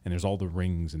 And there's all the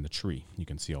rings in the tree. You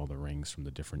can see all the rings from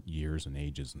the different years and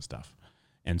ages and stuff.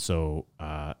 And so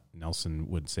Nelson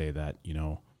would say that,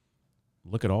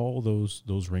 look at all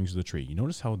those rings of the tree. You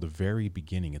notice how at the very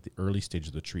beginning, at the early stage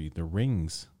of the tree,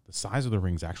 the size of the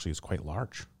rings actually is quite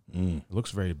large. It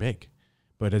looks very big.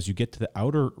 But as you get to the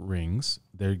outer rings,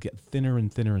 they get thinner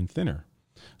and thinner and thinner.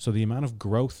 So the amount of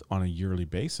growth on a yearly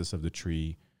basis of the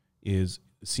tree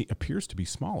appears to be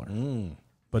smaller.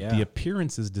 But the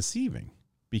appearance is deceiving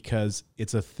because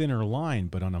it's a thinner line,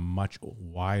 but on a much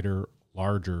wider,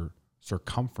 larger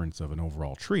circumference of an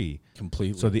overall tree.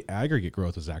 Completely. So the aggregate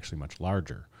growth is actually much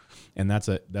larger. And that's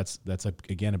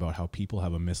again about how people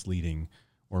have a misleading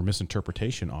or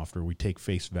misinterpretation after we take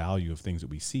face value of things that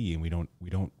we see, and we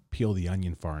don't peel the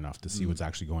onion far enough to see what's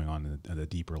actually going on at a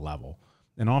deeper level.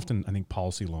 And often I think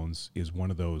policy loans is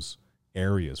one of those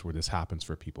areas where this happens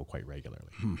for people quite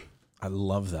regularly. I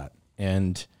love that.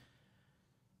 And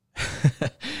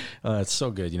it's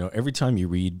so good. Every time you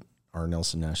read our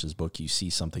Nelson Nash's book, you see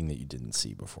something that you didn't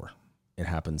see before. It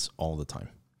happens all the time.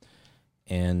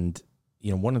 And,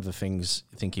 one of the things,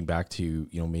 thinking back to,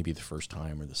 maybe the first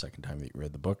time or the second time that you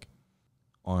read the book,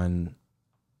 on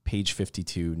page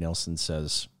 52, Nelson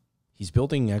says, he's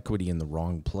building equity in the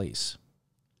wrong place.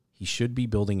 He should be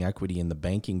building equity in the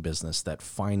banking business that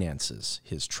finances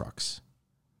his trucks.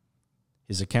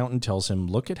 His accountant tells him,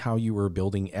 look at how you were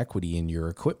building equity in your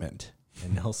equipment.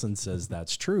 And Nelson says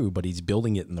that's true, but he's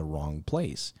building it in the wrong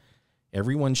place.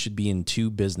 Everyone should be in two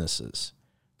businesses,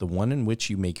 the one in which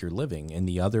you make your living, and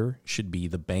the other should be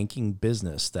the banking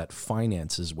business that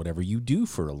finances whatever you do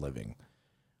for a living.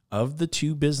 Of the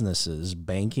two businesses,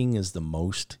 banking is the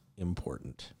most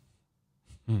important.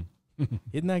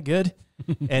 Isn't that good?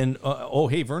 And,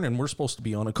 hey, Vernon, we're supposed to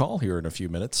be on a call here in a few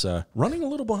minutes, running a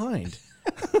little behind.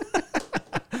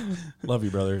 Love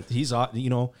you, brother. He's,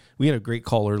 we had a great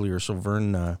call earlier. So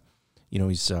Vern,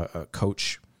 he's a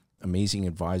coach, amazing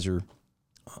advisor.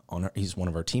 He's one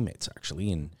of our teammates,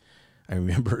 actually. And I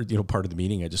remember, part of the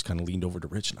meeting, I just kind of leaned over to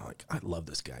Rich and I'm like, I love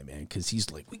this guy, man. Cause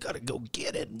he's like, we got to go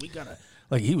get it. And we got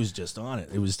to, he was just on it.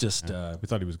 It was just, we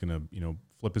thought he was going to,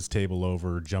 flip his table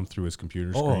over, jump through his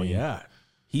computer screen. Oh yeah.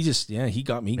 He just, he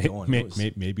got me going.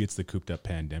 Maybe it's the cooped up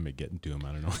pandemic getting to him.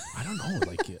 I don't know. I don't know.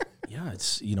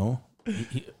 It's,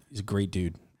 he's a great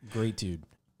dude. Great dude.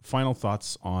 Final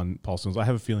thoughts on policy loans. I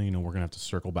have a feeling, we're going to have to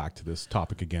circle back to this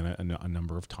topic again a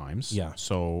number of times. Yeah.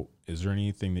 So is there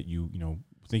anything that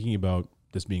thinking about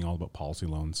this being all about policy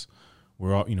loans,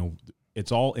 we're all,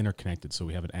 it's all interconnected. So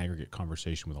we have an aggregate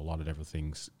conversation with a lot of different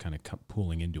things kind of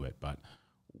pooling into it. But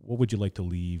what would you like to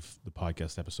leave the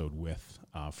podcast episode with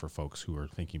for folks who are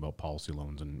thinking about policy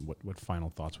loans, and what final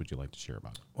thoughts would you like to share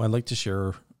about it? Well, I'd like to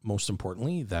share, most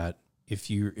importantly, that if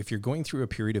you're going through a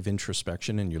period of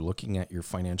introspection and you're looking at your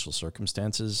financial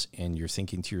circumstances and you're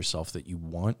thinking to yourself that you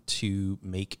want to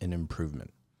make an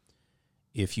improvement,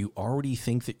 if you already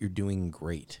think that you're doing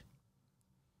great,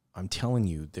 I'm telling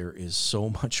you, there is so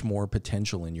much more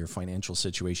potential in your financial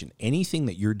situation. Anything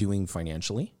that you're doing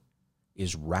financially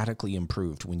is radically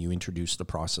improved when you introduce the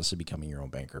process of becoming your own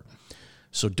banker.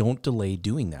 So don't delay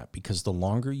doing that, because the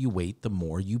longer you wait, the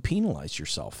more you penalize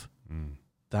yourself.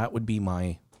 That would be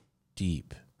my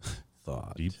deep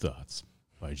thought. Deep Thoughts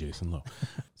by Jason Lowe.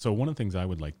 So one of the things I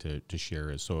would like to share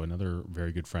is, so another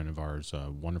very good friend of ours,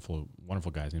 wonderful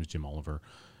guy, his name is Jim Oliver.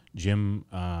 Jim,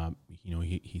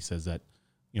 he says that,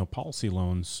 policy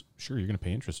loans, sure, you're going to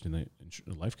pay interest in the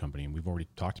life company. And we've already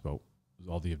talked about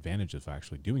all the advantages of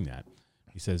actually doing that.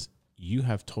 He says, you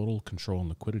have total control and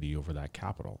liquidity over that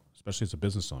capital, especially as a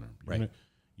business owner.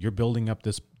 You're building up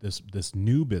this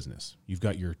new business. You've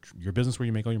got your business where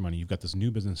you make all your money. You've got this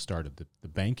new business started, the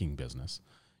banking business.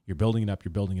 You're building it up.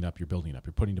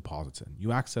 You're putting deposits in.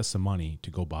 You access some money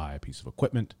to go buy a piece of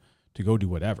equipment, to go do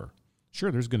whatever.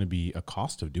 Sure, there's going to be a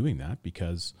cost of doing that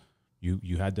because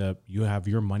you have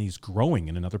your money's growing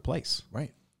in another place.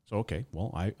 Right. So, okay,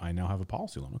 well, I now have a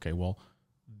policy loan. Okay, well,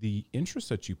 the interest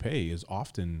that you pay is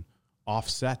often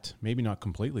offset, maybe not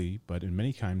completely, but in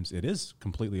many times it is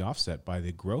completely offset by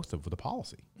the growth of the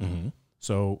policy. Mm-hmm.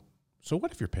 So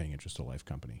what if you're paying interest to a life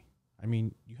company? I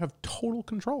mean, you have total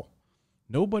control.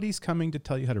 Nobody's coming to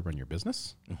tell you how to run your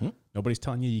business. Mm-hmm. Nobody's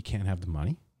telling you can't have the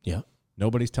money. Yeah.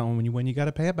 Nobody's telling you when you got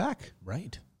to pay it back.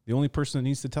 Right. The only person that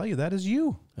needs to tell you that is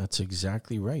you. That's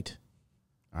exactly right.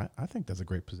 I think that's a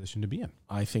great position to be in.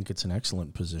 I think it's an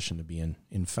excellent position to be in.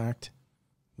 In fact,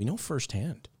 we know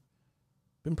firsthand.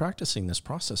 Been practicing this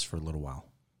process for a little while.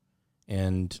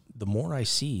 And the more I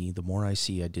see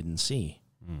I didn't see.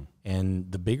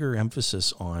 And the bigger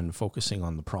emphasis on focusing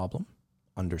on the problem,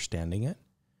 understanding it,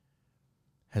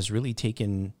 has really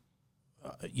taken,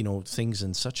 things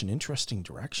in such an interesting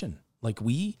direction. Like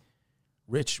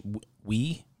Rich,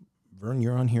 Vern,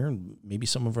 you're on here, and maybe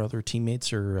some of our other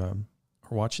teammates are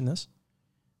watching this.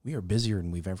 We are busier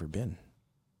than we've ever been.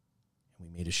 And we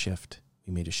made a shift.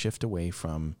 We made a shift away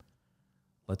from,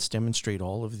 let's demonstrate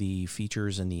all of the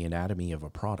features and the anatomy of a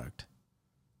product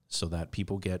so that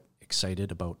people get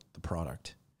excited about the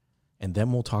product. And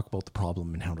then we'll talk about the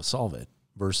problem and how to solve it,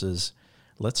 versus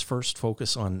let's first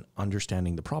focus on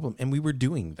understanding the problem. And we were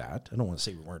doing that. I don't want to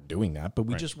say we weren't doing that, but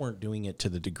we just weren't doing it to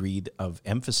the degree of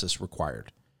emphasis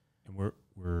required. And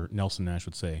we're Nelson Nash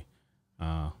would say,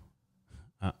 I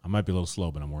might be a little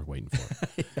slow, but I'm worth waiting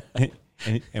for.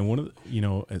 and one of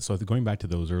the, so going back to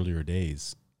those earlier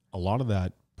days, a lot of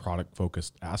that product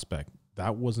focused aspect,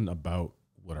 that wasn't about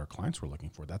what our clients were looking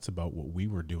for. That's about what we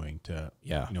were doing to,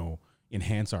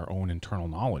 enhance our own internal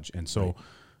knowledge. And so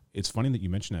it's funny that you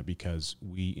mentioned that, because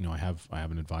I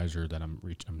have an advisor that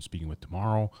I'm speaking with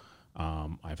tomorrow.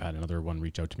 I've had another one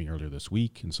reach out to me earlier this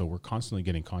week. And so we're constantly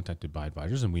getting contacted by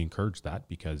advisors, and we encourage that,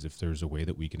 because if there's a way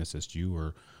that we can assist you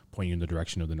or point you in the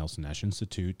direction of the Nelson Nash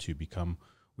Institute to become,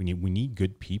 we need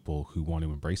good people who want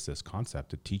to embrace this concept,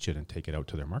 to teach it and take it out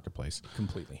to their marketplace.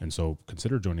 Completely. And so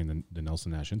consider joining the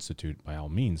Nelson Nash Institute by all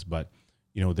means. But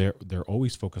they're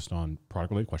always focused on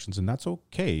product related questions, and that's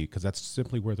okay, because that's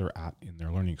simply where they're at in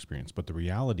their learning experience. But the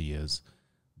reality is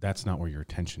that's not where your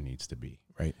attention needs to be.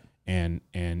 Right. And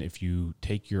if you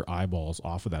take your eyeballs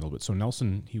off of that a little bit. So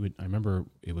Nelson, I remember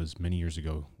it was many years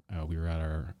ago, we were at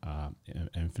our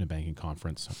Infinite Banking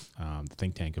Conference, the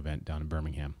think tank event down in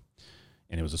Birmingham.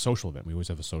 And it was a social event. We always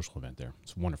have a social event there.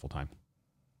 It's a wonderful time.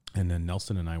 And then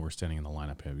Nelson and I were standing in the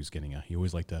lineup. He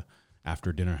always liked to,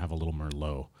 after dinner, have a little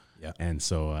Merlot. Yeah. And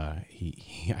so I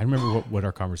remember what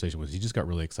our conversation was. He just got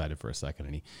really excited for a second,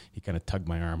 and he kind of tugged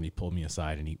my arm and he pulled me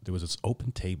aside, and there was this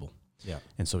open table. Yeah.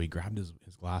 And so he grabbed his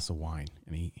glass of wine,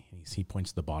 and he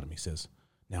points to the bottom. He says,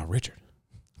 "Now, Richard,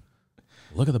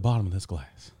 look at the bottom of this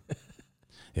glass.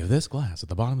 If this glass, at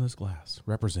the bottom of this glass,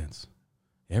 represents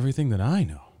everything that I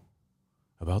know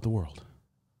about the world,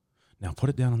 now put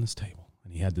it down on this table."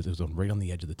 And it was right on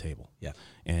the edge of the table. Yeah.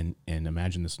 And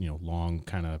imagine this, long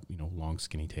kind of, long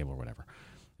skinny table or whatever.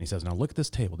 And he says, "Now look at this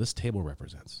table. This table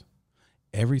represents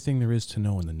everything there is to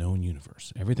know in the known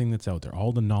universe, everything that's out there,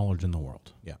 all the knowledge in the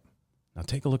world. Yeah. Now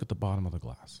take a look at the bottom of the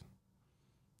glass.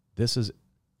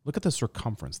 Look at the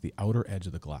circumference, the outer edge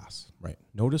of the glass. Right.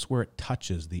 Notice where it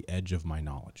touches the edge of my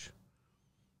knowledge.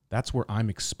 That's where I'm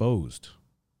exposed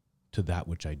to that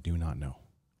which I do not know."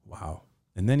 Wow.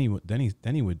 And then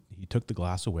he took the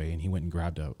glass away, and he went and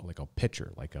grabbed a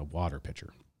pitcher, like a water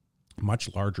pitcher,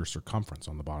 much larger circumference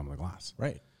on the bottom of the glass.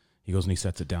 Right. He goes and he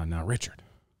sets it down. "Now, Richard,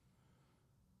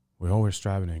 we're always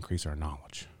striving to increase our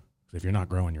knowledge. If you're not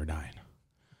growing, you're dying."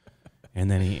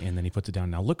 And then he puts it down.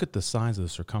 "Now look at the size of the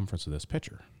circumference of this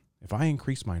pitcher. If I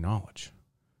increase my knowledge,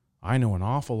 I know an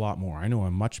awful lot more. I know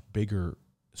a much bigger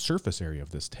surface area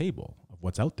of this table of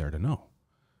what's out there to know.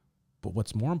 But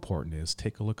what's more important is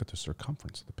take a look at the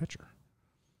circumference of the pitcher.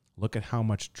 Look at how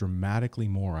much dramatically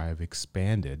more I have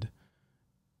expanded.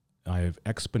 I have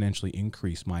exponentially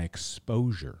increased my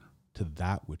exposure to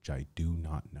that which I do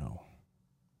not know."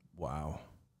 Wow.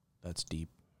 That's deep.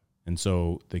 And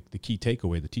so the key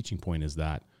takeaway, the teaching point is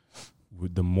that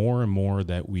the more and more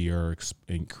that we are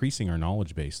increasing our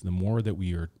knowledge base, the more that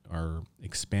we are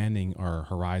expanding our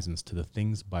horizons to the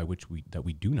things by which we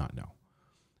do not know.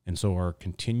 And so our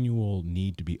continual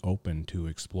need to be open to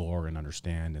explore and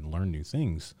understand and learn new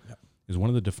things is one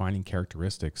of the defining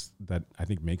characteristics that I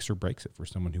think makes or breaks it for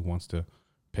someone who wants to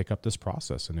pick up this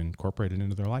process and incorporate it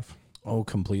into their life. Oh,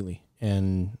 completely.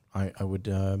 And I would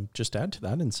just add to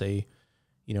that and say,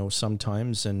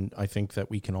 sometimes, and I think that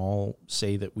we can all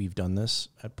say that we've done this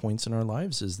at points in our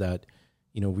lives, is that,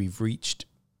 we've reached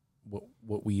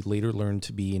what we later learned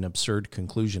to be an absurd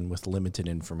conclusion with limited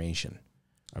information.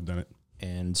 I've done it.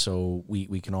 And so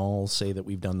we can all say that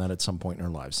we've done that at some point in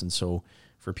our lives. And so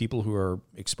for people who are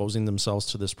exposing themselves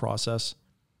to this process,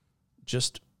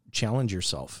 just challenge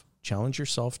yourself. Challenge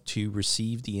yourself to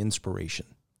receive the inspiration,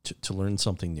 to learn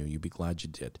something new. You'd be glad you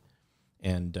did.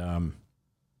 And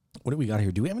what do we got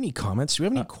here? Do we have any comments? Do we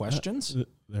have any questions?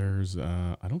 There's,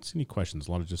 I don't see any questions.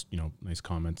 A lot of just, nice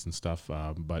comments and stuff.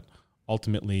 But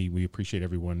ultimately, we appreciate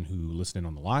everyone who listened in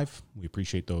on the live. We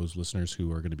appreciate those listeners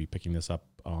who are going to be picking this up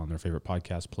on their favorite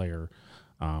podcast player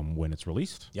when it's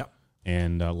released. Yep.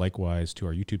 And likewise to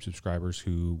our YouTube subscribers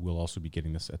who will also be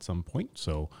getting this at some point.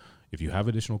 So if you have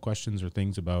additional questions or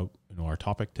things about our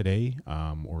topic today,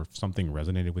 or if something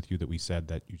resonated with you that we said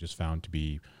that you just found to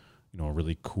be a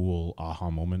really cool aha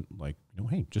moment, like,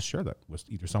 hey, just share that with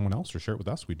either someone else or share it with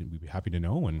us. We'd be happy to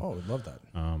know. And we'd love that.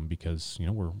 Because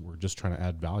we're just trying to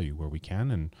add value where we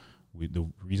can, and the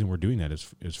reason we're doing that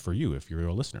is for you. If you're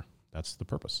a listener, that's the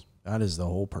purpose. That is the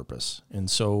whole purpose. And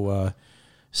so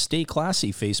stay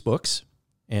classy, Facebooks,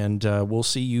 and we'll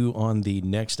see you on the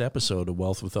next episode of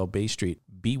Wealth Without Bay Street.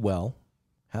 Be well,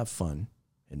 have fun,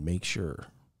 and make sure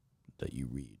that you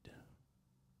read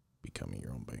Becoming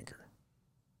Your Own Banker.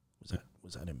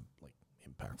 Was that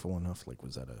impactful enough? Like,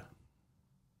 was that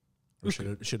or should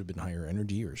it have been higher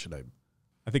energy, or should I?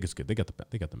 I think it's good. They got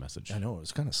the message. I know it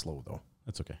was kind of slow though.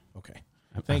 That's okay. Okay.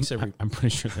 Thanks, I'm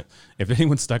pretty sure that if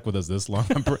anyone's stuck with us this long,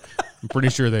 I'm pretty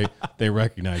sure they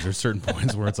recognize there's certain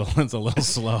points where it's a little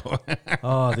slow.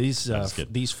 Oh, these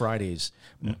Fridays,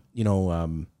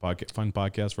 fun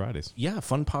podcast Fridays. Yeah,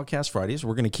 fun podcast Fridays.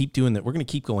 We're going to keep doing that. We're going to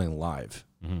keep going live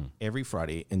every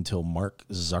Friday until Mark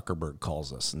Zuckerberg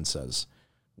calls us and says,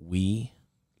 "We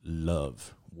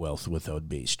love Wealth Without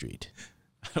Bay Street."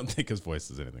 I don't think his voice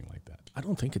is anything like that. I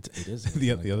don't think it is.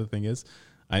 The other thing is,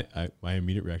 my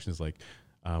immediate reaction is like,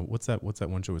 what's that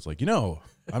one show? It's like,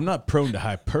 I'm not prone to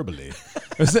hyperbole.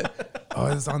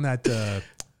 It's on that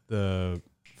the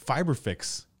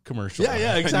FiberFix commercial.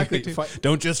 Yeah, exactly.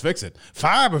 Don't just fix it.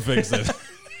 FiberFix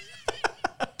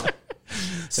it.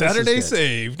 Saturday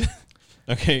saved.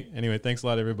 Okay. Anyway, thanks a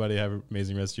lot, everybody. Have an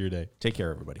amazing rest of your day. Take care,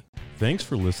 everybody. Thanks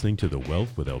for listening to the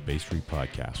Wealth Without Bay Street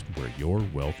podcast, where your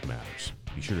wealth matters.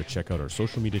 Be sure to check out our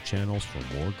social media channels for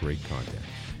more great content.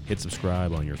 Hit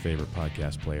subscribe on your favorite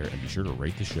podcast player, and be sure to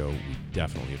rate the show. We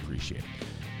definitely appreciate it.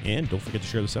 And don't forget to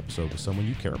share this episode with someone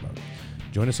you care about.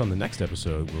 Join us on the next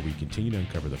episode, where we continue to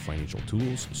uncover the financial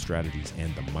tools, strategies,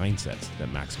 and the mindsets that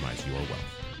maximize your wealth.